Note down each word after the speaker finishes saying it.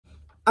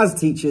As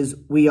teachers,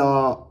 we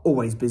are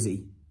always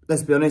busy.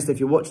 Let's be honest, if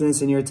you're watching this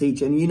and you're a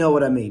teacher, and you know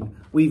what I mean.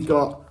 We've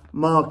got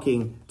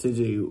marking to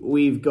do.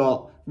 We've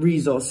got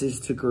resources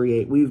to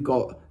create. We've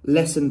got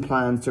lesson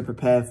plans to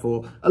prepare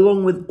for,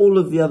 along with all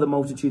of the other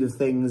multitude of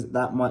things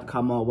that might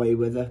come our way,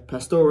 whether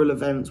pastoral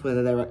events,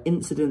 whether there are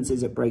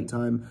incidences at break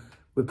time.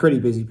 We're pretty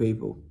busy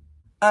people.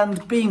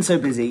 And being so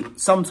busy,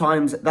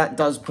 sometimes that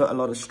does put a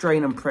lot of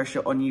strain and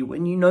pressure on you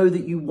when you know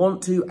that you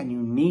want to and you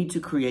need to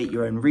create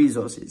your own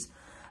resources.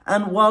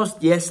 And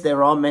whilst, yes,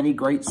 there are many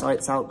great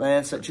sites out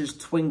there, such as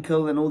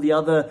Twinkle and all the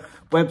other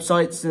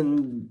websites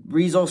and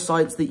resource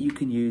sites that you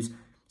can use,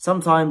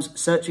 sometimes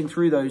searching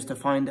through those to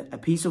find a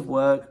piece of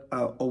work,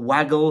 or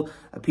WAGOOL,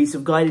 a piece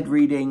of guided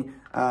reading,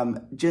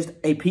 just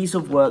a piece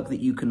of work that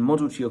you can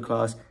model to your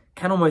class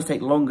can almost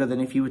take longer than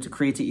if you were to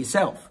create it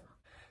yourself.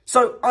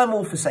 So I'm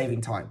all for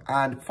saving time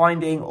and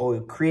finding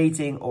or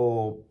creating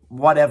or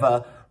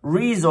whatever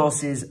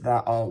resources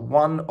that are,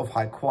 1, of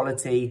high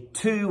quality,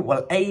 2,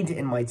 will aid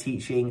in my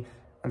teaching,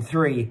 and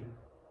 3,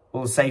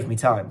 will save me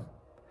time.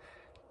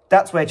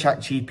 That's where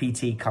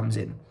ChatGPT comes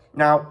in.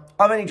 Now,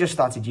 I've only just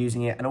started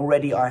using it, and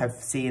already I have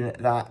seen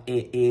that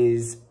it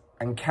is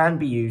and can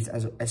be used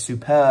as a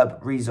superb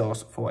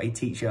resource for a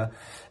teacher,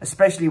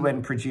 especially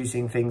when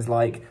producing things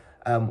like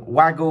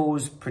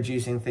WAGOOLs,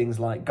 producing things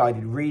like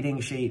guided reading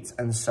sheets,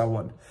 and so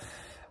on.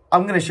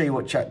 I'm going to show you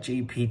what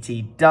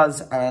ChatGPT does,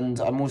 and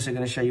I'm also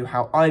going to show you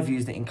how I've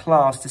used it in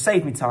class to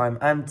save me time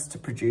and to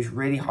produce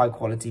really high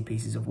quality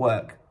pieces of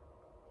work.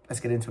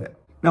 Let's get into it.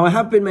 Now, I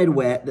have been made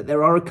aware that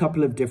there are a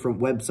couple of different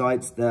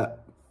websites that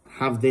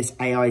have this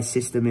AI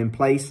system in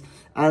place,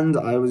 and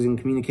I was in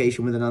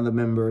communication with another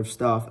member of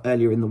staff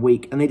earlier in the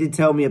week, and they did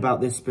tell me about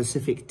this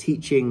specific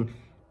teaching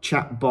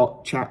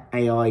chatbot, chat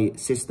AI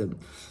system.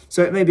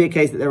 So it may be a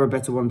case that there are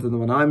better ones than the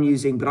one I'm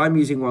using, but I'm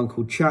using one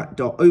called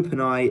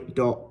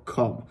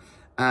chat.openai.com.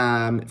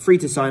 Free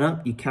to sign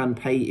up. You can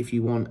pay if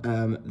you want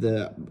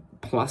the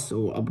plus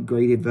or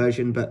upgraded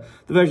version, but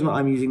the version that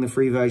I'm using, the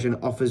free version,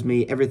 offers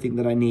me everything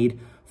that I need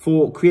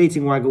for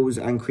creating WAGOOLs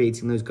and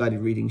creating those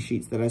guided reading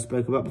sheets that I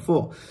spoke about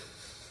before.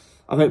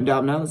 I've opened it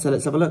up now, so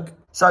let's have a look.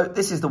 So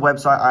this is the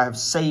website. I have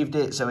saved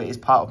it, so it is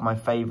part of my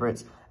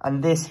favorites.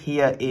 And this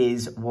here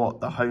is what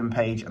the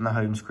homepage and the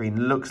home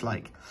screen looks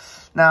like.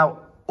 Now,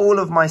 all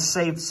of my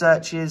saved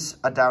searches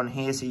are down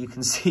here, so you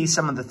can see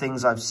some of the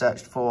things I've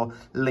searched for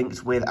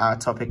linked with our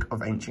topic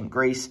of ancient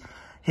Greece.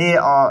 Here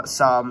are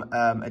some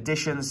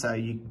additions, so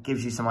it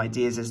gives you some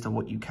ideas as to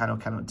what you can or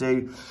cannot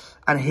do.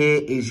 And here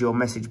is your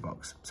message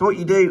box. So what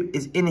you do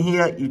is in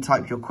here, you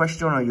type your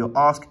question or you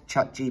ask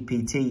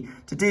ChatGPT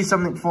to do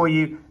something for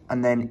you,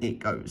 and then it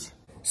goes.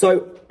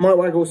 So my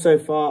WAGOOL so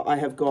far, I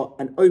have got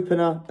an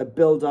opener, a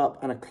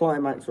build-up, and a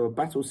climax or a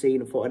battle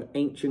scene for an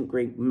ancient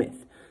Greek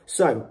myth.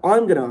 So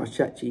I'm going to ask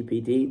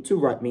ChatGPT to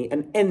write me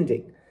an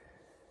ending.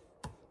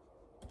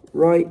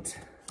 Write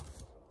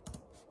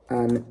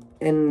an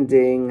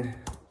ending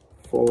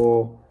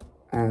for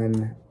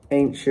an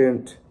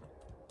ancient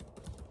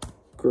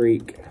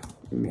Greek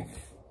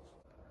myth.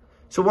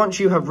 So once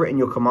you have written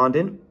your command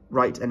in,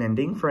 write an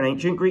ending for an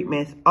ancient Greek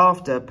myth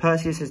after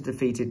Perseus has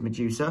defeated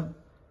Medusa,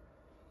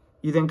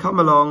 you then come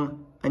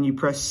along and you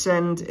press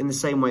send in the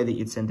same way that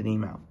you'd send an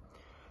email.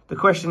 The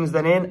question is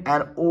then in,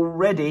 and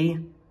already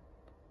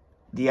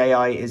the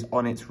AI is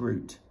on its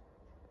route.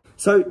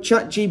 So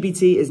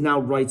ChatGPT is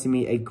now writing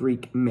me a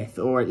Greek myth,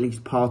 or at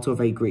least part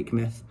of a Greek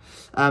myth.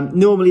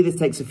 Normally this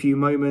takes a few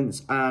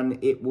moments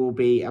and it will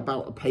be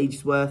about a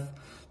page's worth.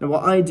 Now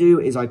what I do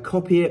is I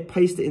copy it,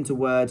 paste it into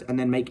Word, and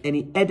then make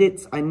any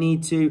edits I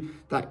need to.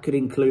 That could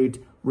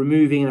include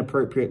removing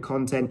inappropriate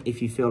content if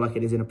you feel like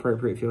it is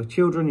inappropriate for your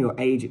children, your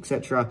age,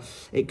 etc.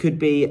 It could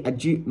be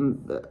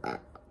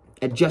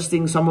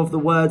adjusting some of the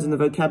words in the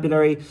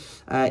vocabulary.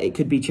 It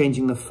could be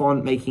changing the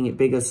font, making it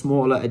bigger,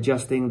 smaller,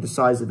 adjusting the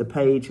size of the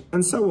page,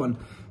 and so on.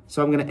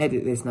 So I'm going to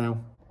edit this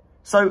now.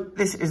 So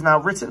this is now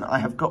written. I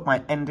have got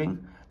my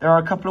ending. There are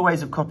a couple of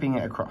ways of copying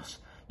it across.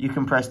 You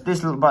can press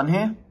this little button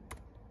here,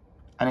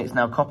 and it's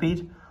now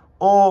copied,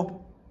 or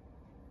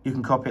you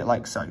can copy it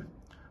like so.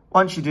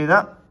 Once you do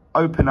that,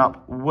 open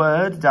up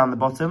Word down the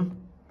bottom,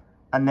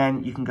 and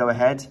then you can go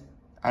ahead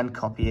and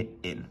copy it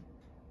in.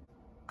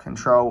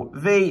 Control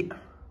V,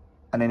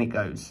 and then it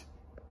goes.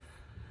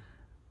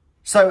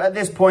 So at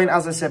this point,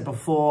 as I said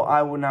before,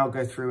 I will now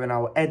go through and I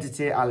will edit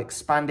it. I'll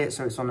expand it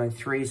so it's on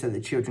O3 so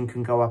that children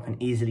can go up and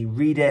easily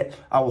read it.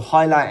 I will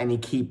highlight any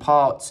key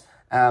parts.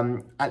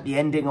 At the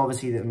ending,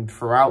 obviously,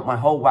 throughout my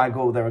whole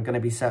WAGOOL, there are going to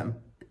be certain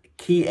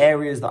key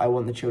areas that I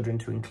want the children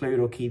to include,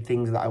 or key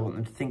things that I want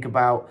them to think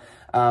about.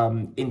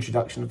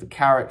 Introduction of the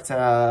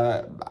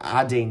character,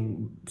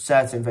 adding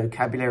certain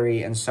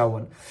vocabulary, and so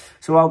on.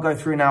 So I'll go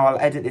through now, I'll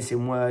edit this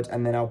in Word,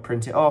 and then I'll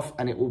print it off,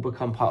 and it will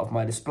become part of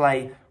my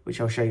display, which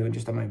I'll show you in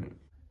just a moment.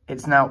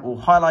 It's now all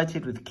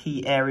highlighted with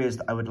key areas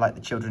that I would like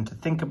the children to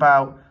think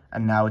about,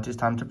 and now it is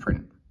time to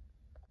print.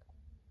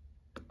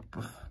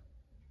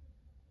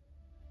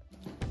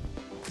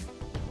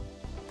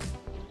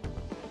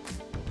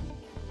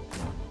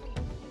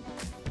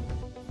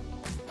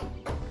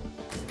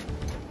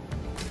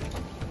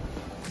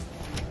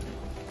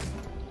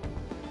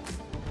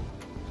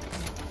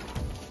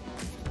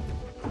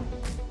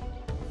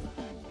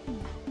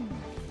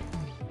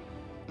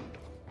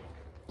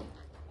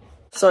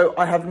 So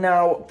I have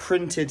now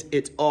printed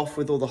it off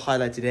with all the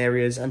highlighted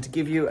areas, and to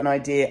give you an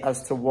idea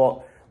as to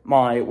what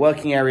my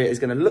working area is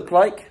going to look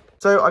like.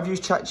 So I've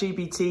used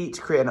ChatGPT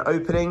to create an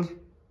opening,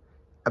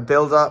 a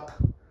build-up,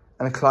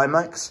 and a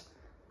climax.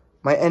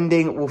 My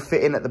ending will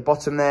fit in at the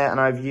bottom there, and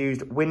I've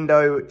used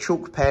window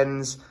chalk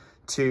pens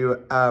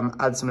to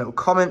add some little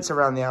comments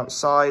around the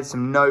outside,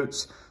 some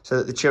notes, so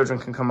that the children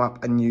can come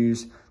up and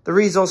use the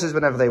resources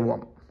whenever they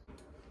want.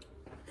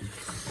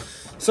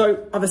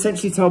 So I've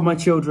essentially told my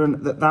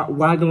children that that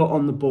waggle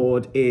on the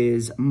board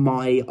is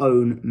my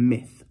own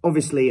myth.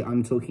 Obviously,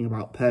 I'm talking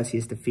about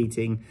Perseus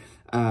defeating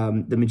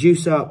the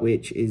Medusa,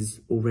 which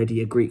is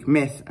already a Greek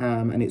myth,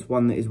 and it's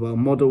one that is well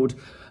modelled.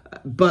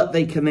 But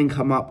they can then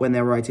come up when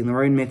they're writing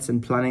their own myths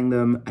and planning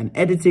them and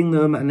editing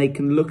them, and they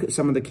can look at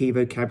some of the key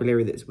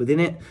vocabulary that's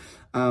within it.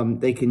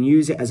 They can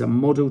use it as a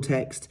model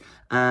text,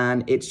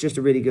 and it's just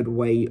a really good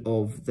way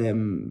of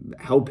them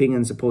helping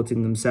and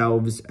supporting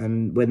themselves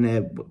and when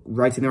they're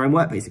writing their own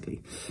work,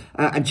 basically.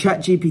 And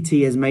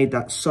ChatGPT has made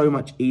that so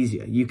much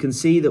easier. You can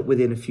see that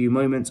within a few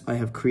moments, I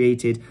have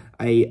created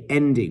a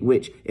ending,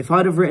 which if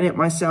I'd have written it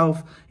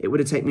myself, it would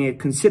have taken me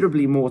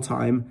considerably more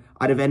time.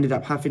 I'd have ended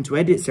up having to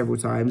edit several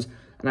times,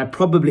 and I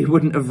probably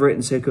wouldn't have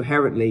written so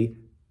coherently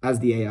as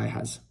the AI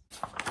has.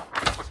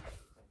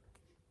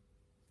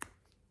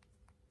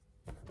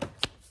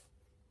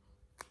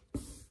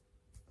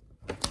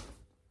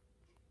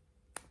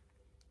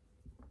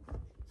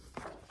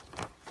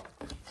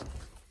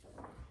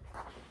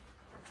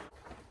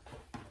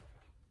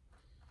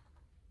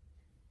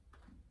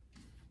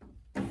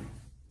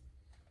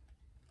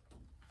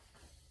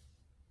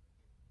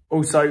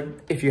 Also,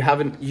 if you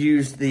haven't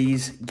used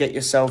these, get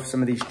yourself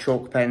some of these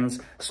chalk pens,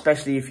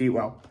 especially if you,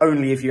 well,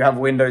 only if you have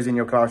windows in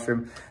your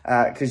classroom,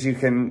 because you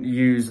can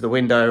use the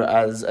window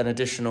as an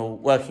additional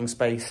working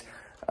space.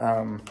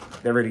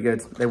 They're really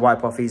good. They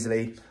wipe off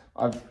easily.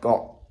 I've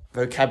got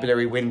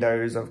vocabulary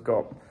windows. I've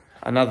got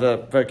another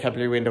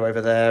vocabulary window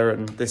over there,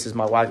 and this is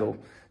my waggle.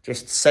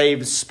 Just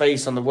saves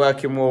space on the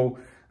working wall,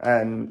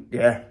 and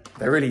yeah,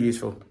 they're really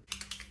useful.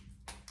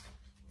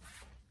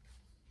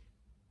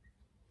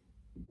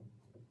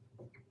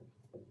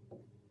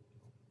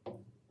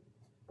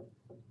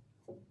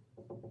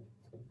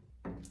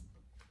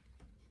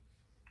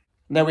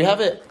 And there we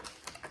have it.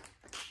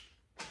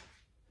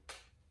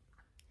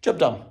 Job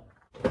done.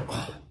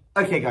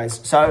 Okay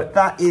guys, so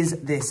that is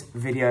this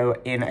video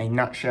in a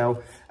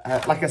nutshell.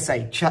 Like I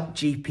say,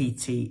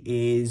 ChatGPT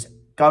is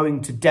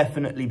going to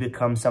definitely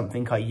become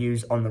something I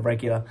use on the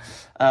regular.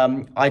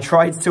 I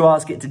tried to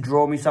ask it to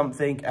draw me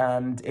something,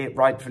 and it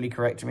rightfully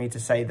corrected me to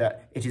say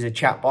that it is a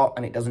chatbot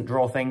and it doesn't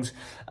draw things.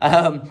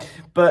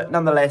 But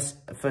nonetheless,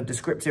 for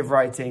descriptive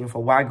writing,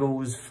 for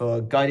waggles, for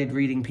guided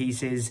reading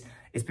pieces,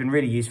 it's been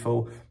really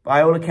useful.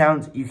 By all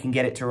accounts, you can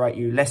get it to write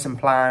you lesson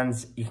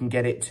plans. You can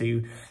get it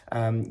to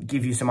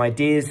give you some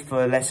ideas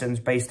for lessons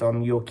based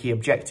on your key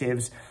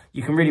objectives.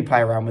 You can really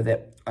play around with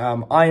it.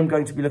 I am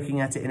going to be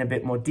looking at it in a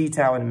bit more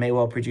detail and may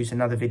well produce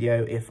another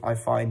video if I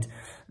find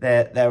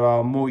that there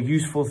are more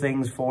useful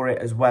things for it,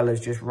 as well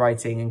as just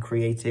writing and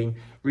creating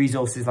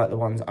resources like the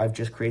ones I've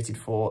just created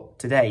for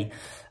today.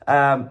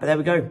 But there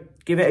we go.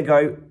 Give it a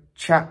go.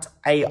 Chat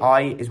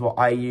AI is what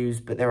I use,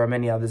 but there are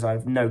many others,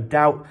 I've no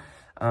doubt.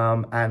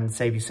 And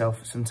save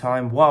yourself some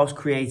time whilst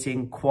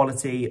creating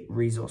quality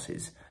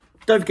resources.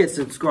 Don't forget to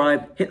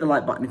subscribe, hit the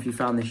like button if you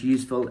found this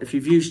useful. If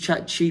you've used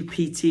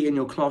ChatGPT in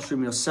your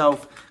classroom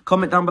yourself,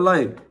 comment down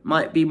below.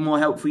 Might be more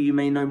helpful, you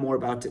may know more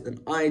about it than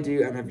I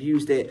do and have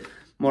used it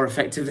more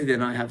effectively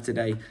than I have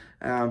today.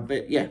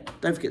 But yeah,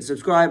 don't forget to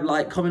subscribe,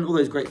 like, comment, all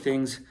those great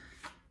things,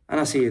 and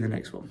I'll see you in the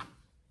next one.